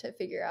tried to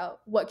figure out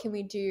what can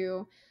we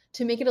do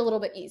to make it a little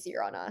bit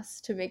easier on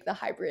us, to make the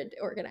hybrid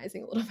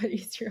organizing a little bit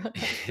easier on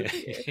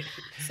us.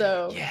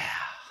 So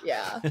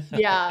yeah.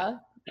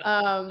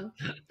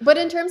 But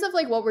in terms of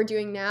what we're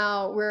doing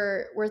now,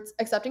 we're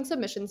accepting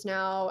submissions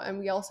now, and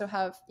we also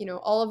have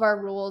all of our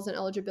rules and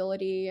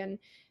eligibility and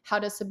how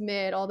to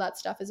submit, all that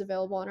stuff is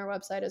available on our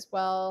website as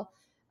well.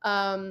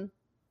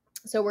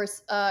 So we're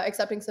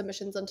accepting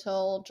submissions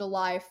until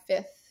July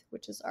 5th,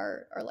 which is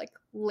our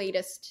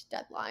latest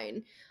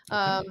deadline.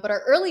 But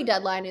our early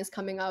deadline is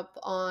coming up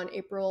on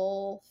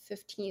April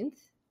 15th.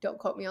 Don't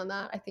quote me on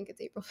that. I think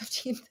it's April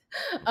 15th.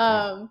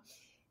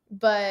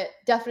 But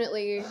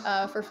definitely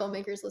for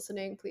filmmakers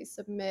listening, please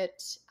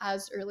submit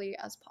as early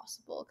as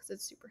possible because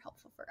it's super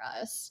helpful for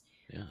us.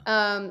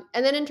 And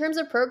then in terms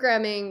of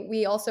programming,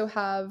 we also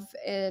have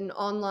an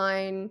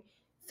online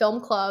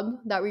film club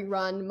that we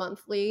run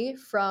monthly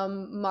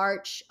from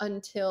March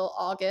until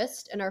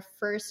August. And our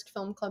first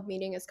film club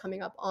meeting is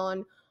coming up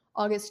on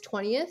August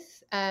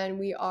 20th. And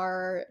we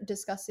are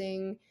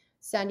discussing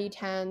Sandy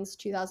Tan's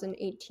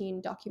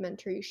 2018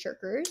 documentary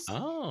Shirkers.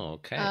 Oh,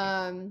 okay.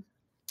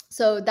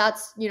 So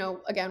that's,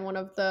 again, one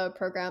of the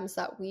programs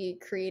that we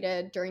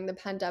created during the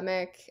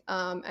pandemic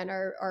and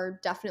are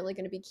definitely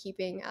going to be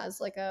keeping as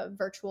a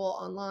virtual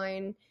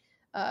online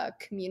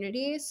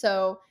community.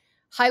 So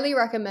highly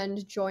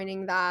recommend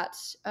joining that.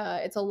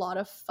 It's a lot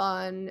of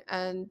fun,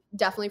 and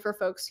definitely for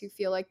folks who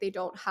feel like they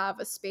don't have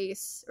a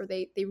space, or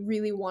they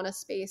really want a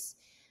space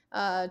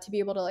to be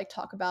able to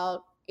talk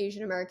about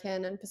Asian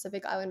American and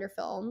Pacific Islander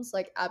films.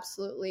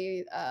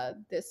 Absolutely,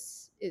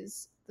 this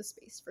is the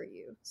space for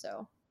you.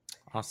 So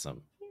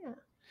awesome. Yeah.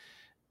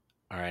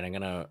 All right, I'm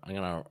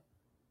gonna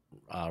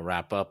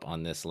wrap up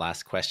on this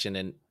last question,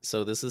 and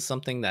so this is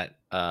something that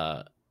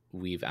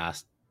we've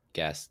asked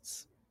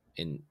guests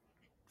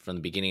from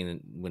the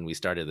beginning when we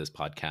started this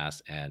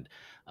podcast, and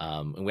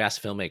we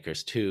asked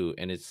filmmakers too,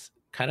 and it's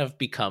kind of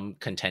become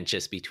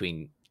contentious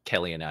between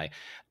Kelly and I,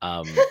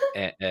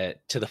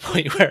 to the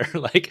point where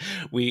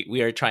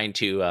we are trying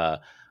to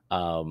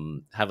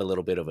have a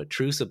little bit of a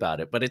truce about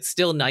it, but it's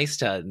still nice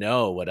to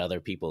know what other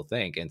people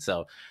think. And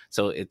so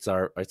it's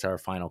our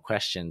final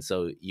question.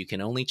 So you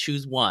can only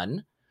choose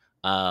one.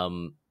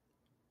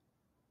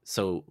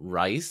 So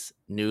rice,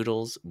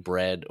 noodles,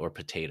 bread, or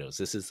potatoes.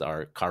 This is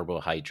our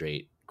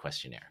carbohydrate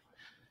questionnaire.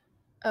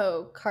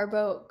 Oh,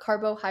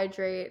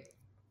 carbohydrate.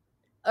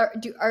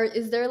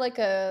 Is there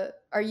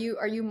are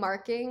you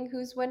marking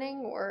who's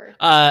winning, or?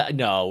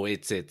 No,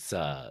 it's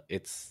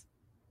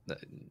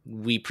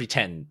we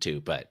pretend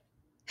to, but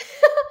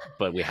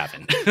we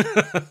haven't.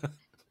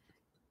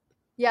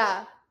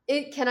 Yeah.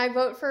 Can I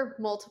vote for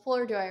multiple,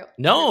 or do I?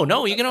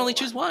 No, you can only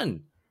choose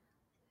one.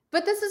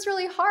 But this is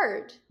really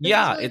hard.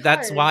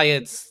 That's why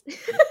it's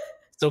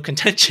so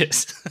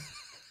contentious.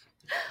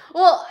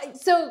 Well,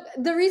 so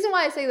the reason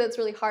why I say that's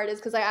really hard is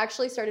because I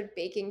actually started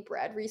baking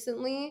bread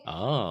recently.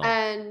 Oh.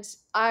 And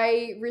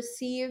I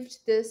received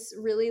this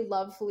really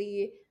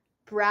lovely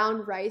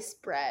brown rice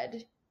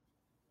bread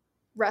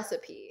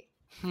recipe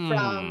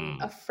from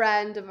a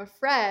friend of a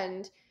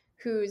friend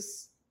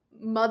whose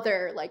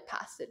mother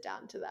passed it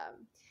down to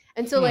them.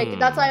 And so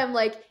that's why I'm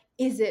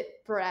is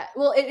it bread?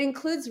 Well, it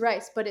includes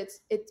rice, but it's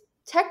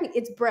technically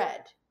it's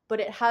bread, but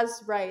it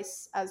has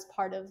rice as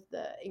part of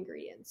the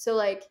ingredients.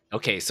 So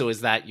okay, so is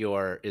that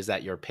your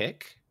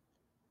pick?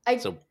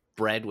 So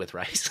bread with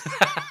rice.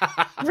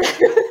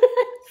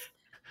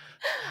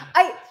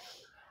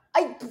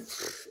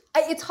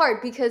 It's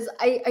hard because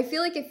I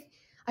feel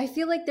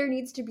like there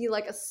needs to be a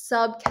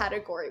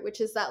subcategory, which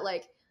is that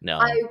no,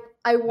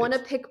 I want to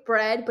pick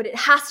bread, but it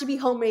has to be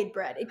homemade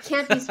bread. It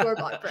can't be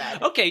store-bought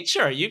bread. Okay,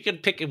 sure. You can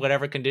pick in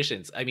whatever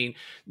conditions. I mean,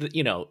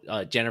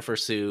 Jennifer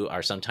Sue,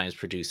 our sometimes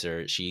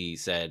producer, she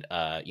said,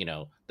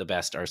 the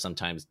best are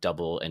sometimes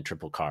double and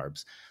triple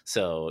carbs.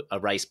 So a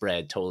rice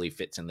bread totally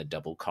fits in the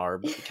double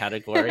carb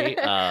category.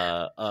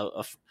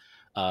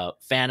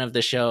 fan of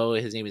the show.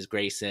 His name is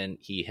Grayson.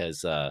 He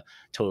has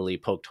totally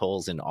poked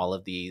holes in all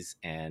of these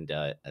and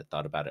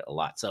thought about it a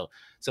lot. So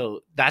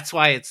that's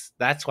why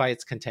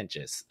it's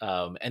contentious.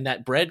 And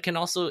that bread can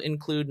also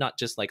include not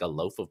just like a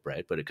loaf of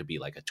bread, but it could be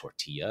like a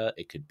tortilla.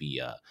 It could be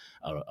a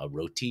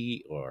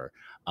roti or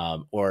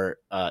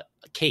a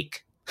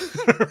cake.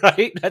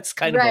 Right, that's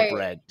kind of a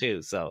bread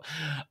too. So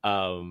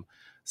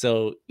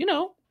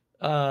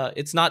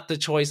it's not the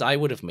choice I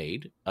would have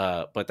made,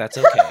 but that's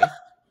okay.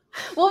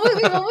 What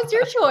was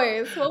your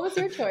choice? What was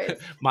your choice?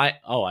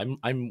 I'm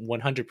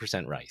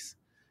 100% rice.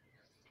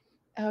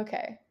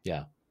 Okay.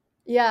 Yeah.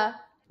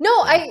 No,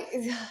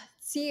 I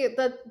see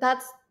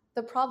that's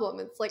the problem.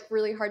 It's like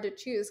really hard to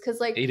choose because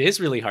like it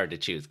is really hard to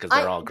choose because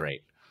they're all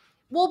great.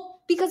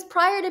 Well, because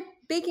prior to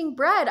baking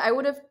bread, I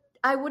would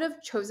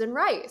have chosen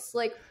rice.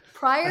 Like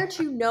prior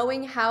to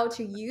knowing how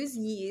to use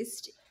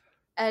yeast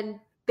and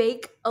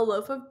bake a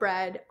loaf of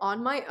bread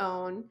on my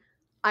own,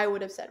 I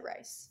would have said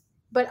rice.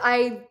 But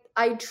I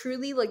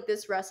truly like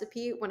this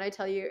recipe. When I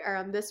tell you,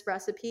 Aram, this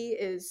recipe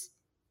is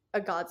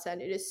a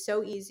godsend. It is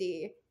so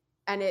easy,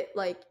 and it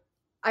like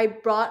I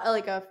brought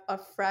a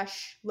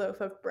fresh loaf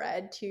of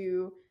bread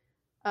to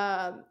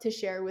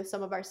share with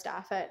some of our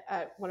staff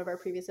at one of our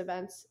previous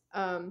events.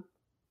 And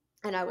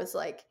I was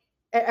like,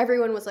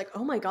 everyone was like,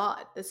 "Oh my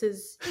god, this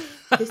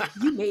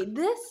you made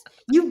this?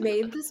 You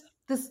made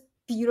this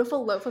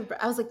beautiful loaf of bread?"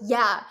 I was like,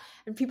 "Yeah."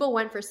 And people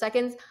went for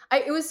seconds.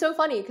 It was so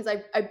funny because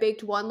I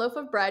baked one loaf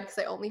of bread because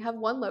I only have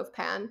one loaf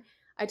pan.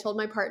 I told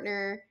my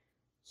partner,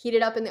 heat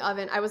it up in the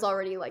oven. I was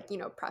already like,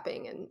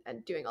 prepping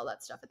and doing all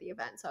that stuff at the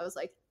event. So I was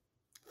like,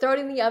 throw it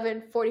in the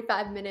oven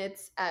 45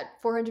 minutes at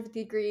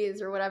 450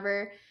 degrees or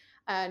whatever,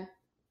 and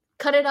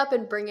cut it up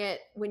and bring it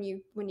when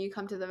you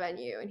come to the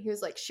venue. And he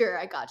was like, "Sure,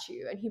 I got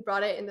you." And he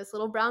brought it in this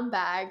little brown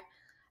bag.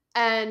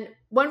 And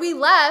when we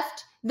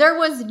left, there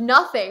was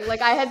nothing.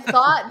 Like I had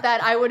thought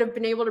that I would have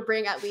been able to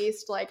bring at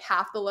least like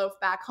half the loaf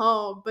back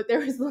home, but there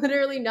was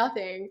literally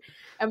nothing.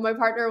 And my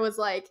partner was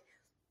like,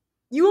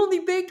 "You only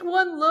baked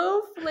one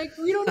loaf? Like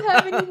we don't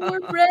have any more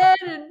bread,"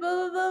 and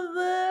blah, blah, blah,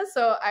 blah.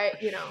 So I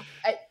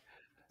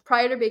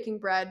prior to baking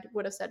bread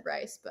would have said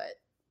rice, but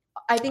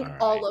I think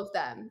all of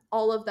them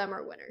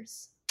are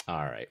winners.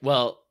 All right.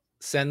 Well,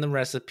 send the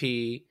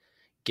recipe,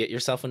 get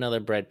yourself another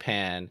bread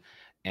pan,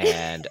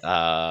 and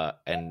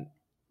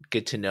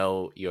good to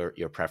know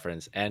your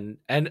preference. And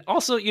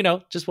also,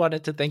 just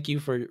wanted to thank you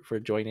for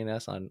joining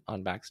us on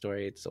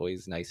Backstory. It's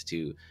always nice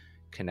to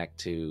connect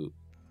to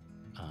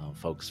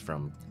folks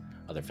from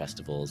other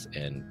festivals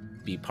and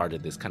be part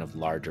of this kind of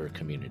larger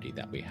community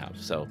that we have.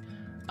 So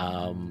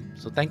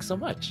thanks so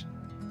much.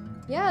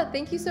 Yeah,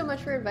 thank you so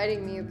much for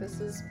inviting me. This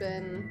has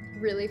been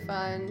really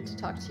fun to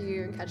talk to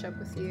you and catch up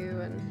with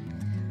you,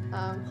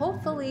 and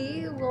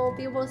hopefully we'll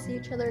be able to see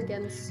each other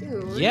again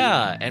soon.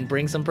 Yeah, and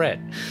bring some bread.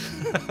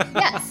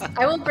 Yes,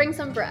 I will bring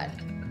some bread.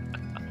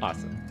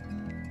 Awesome.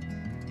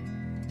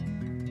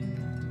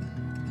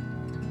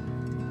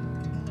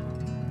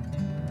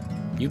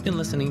 You've been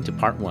listening to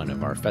part 1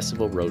 of our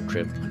festival road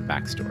trip on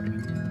Backstory,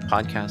 a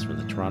podcast from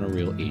the Toronto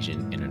Real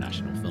Asian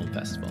International Film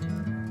Festival.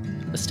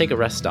 Let's take a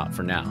rest stop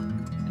for now,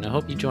 and I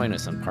hope you join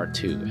us on part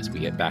 2 as we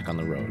get back on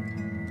the road.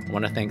 I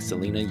want to thank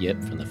Selena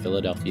Yip from the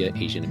Philadelphia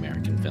Asian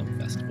American Film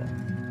Festival.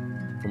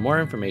 For more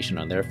information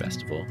on their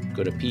festival,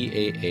 go to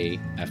paaff.org.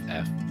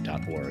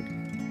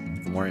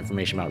 For more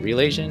information about Real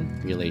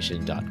Asian,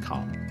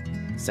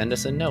 realasian.com. Send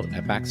us a note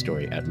at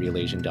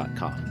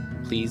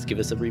backstory@realasian.com. Please give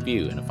us a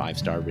review and a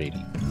 5-star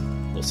rating.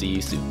 We'll see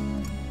you soon.